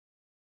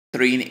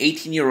an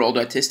 18-year-old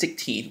autistic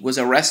teen, was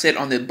arrested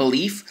on the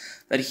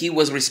belief that he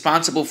was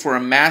responsible for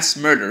a mass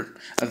murder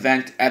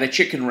event at a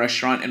chicken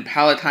restaurant in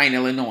Palatine,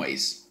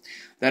 Illinois,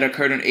 that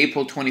occurred on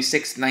April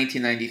 26,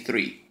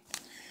 1993.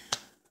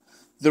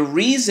 The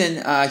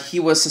reason he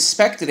was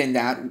suspected in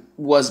that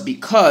was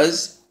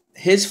because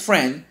his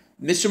friend,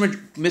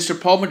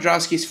 Mr. Paul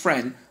Madrowski's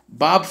friend,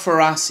 Bob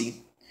Ferrasi,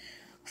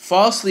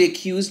 falsely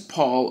accused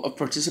Paul of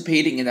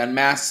participating in that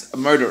mass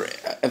murder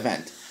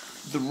event.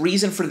 The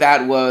reason for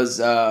that was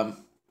Bob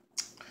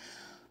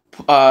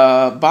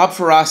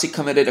Ferrasi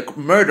committed a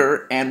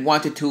murder and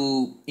wanted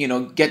to,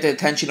 get the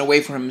attention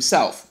away from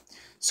himself.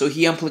 So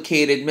he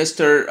implicated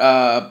Mr.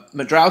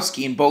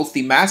 Madrowski in both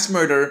the mass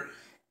murder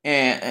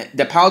and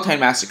the Palatine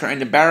massacre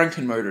and the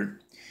Barrington murder.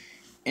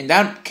 In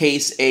that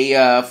case,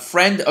 a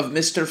friend of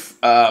Mr.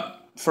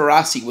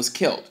 Ferrasi was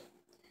killed.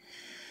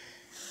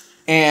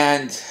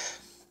 And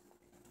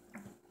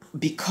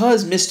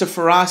because Mr.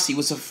 Ferrasi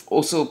was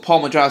also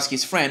Paul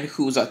Madrowski's friend,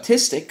 who was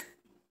autistic,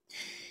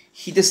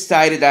 he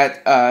decided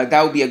that he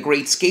would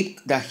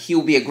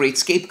be a great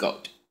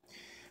scapegoat.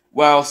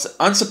 Well,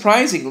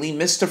 unsurprisingly,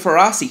 Mr.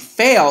 Ferrasi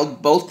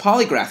failed both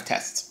polygraph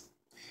tests,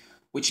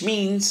 which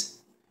means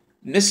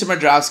Mr.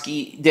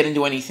 Madrowski didn't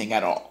do anything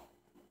at all.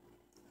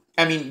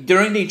 I mean,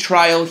 during the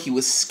trial, he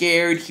was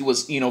scared. He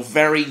was,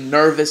 very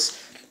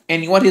nervous.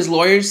 And what his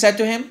lawyers said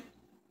to him?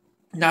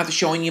 Not to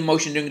show any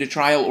emotion during the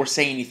trial or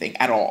say anything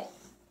at all.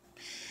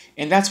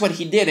 And that's what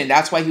he did, and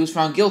that's why he was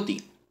found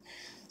guilty.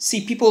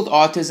 See, people with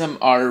autism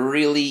are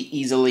really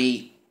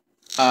easily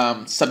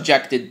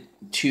subjected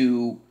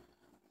to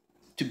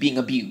being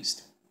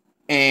abused.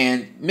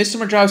 And Mr.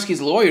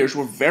 Madrowski's lawyers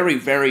were very,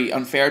 very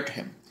unfair to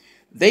him.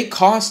 They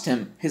cost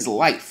him his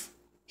life.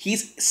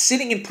 He's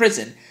sitting in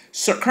prison,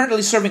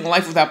 currently serving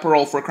life without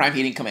parole for a crime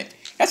he didn't commit.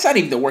 That's not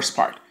even the worst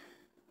part.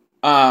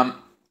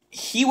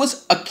 He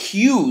was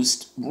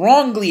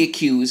wrongly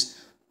accused,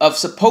 of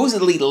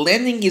supposedly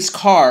lending his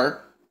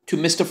car to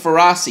Mr.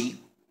 Ferrasi.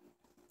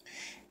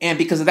 And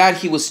because of that,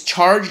 he was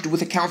charged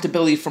with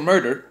accountability for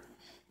murder.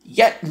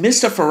 Yet,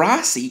 Mr.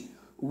 Ferrasi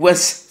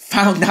was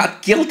found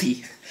not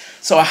guilty.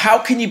 So how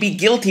can you be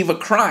guilty of a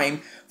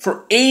crime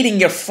for aiding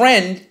your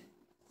friend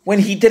when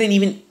he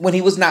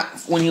was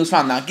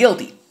found not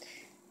guilty?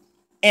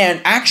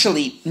 And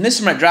actually,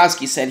 Mr.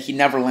 Madrowski said he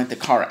never lent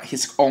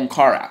his own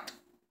car out.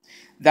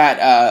 That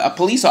a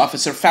police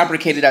officer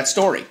fabricated that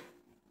story.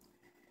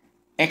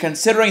 And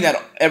considering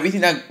that everything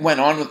that went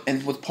on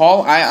with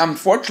Paul,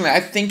 I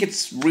think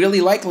it's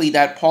really likely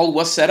that Paul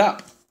was set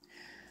up.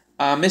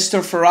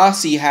 Mr.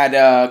 Ferrasi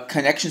had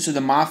connections to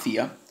the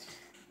mafia,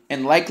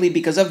 and likely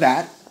because of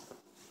that,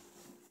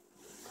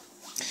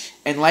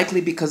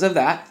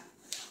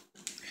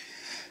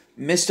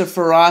 Mr.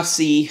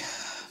 Ferrasi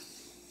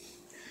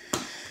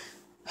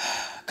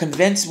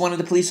convinced one of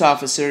the police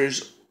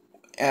officers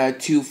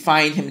to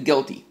find him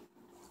guilty.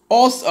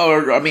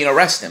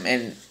 Arrest him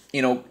and,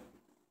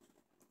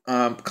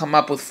 come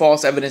up with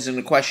false evidence in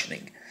the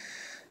questioning.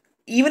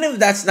 Even if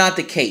that's not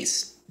the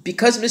case,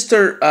 because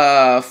Mr.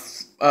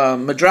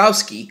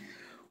 Madrowski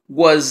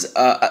was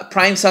a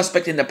prime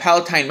suspect in the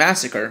Palatine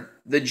massacre,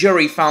 the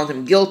jury found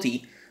him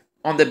guilty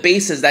on the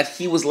basis that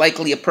he was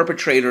likely a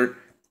perpetrator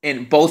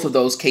in both of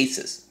those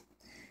cases.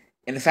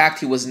 In fact,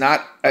 he was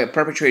not a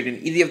perpetrator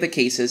in either of the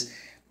cases,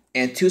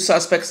 and two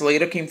suspects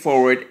later came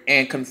forward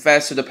and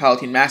confessed to the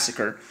Palatine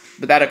massacre,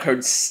 but that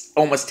occurred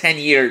almost 10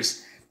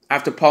 years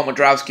after Paul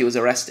Madrowski was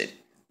arrested.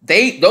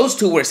 Those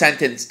two were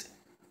sentenced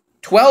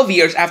 12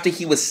 years after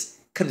he was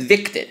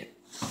convicted.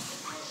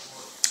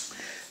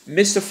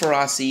 Mr.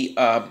 Ferrasi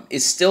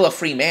is still a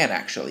free man,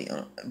 actually,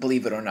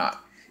 believe it or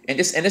not. And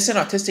this innocent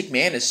autistic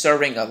man is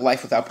serving a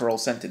life without parole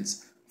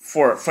sentence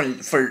for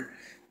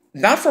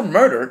not for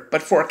murder,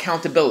 but for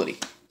accountability,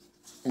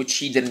 which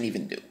he didn't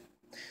even do.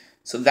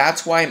 So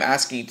that's why I'm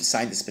asking you to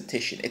sign this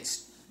petition.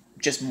 It's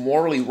just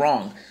morally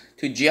wrong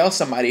to jail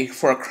somebody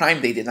for a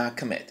crime they did not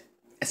commit,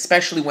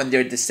 especially when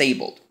they're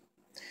disabled.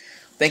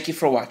 Thank you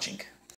for watching.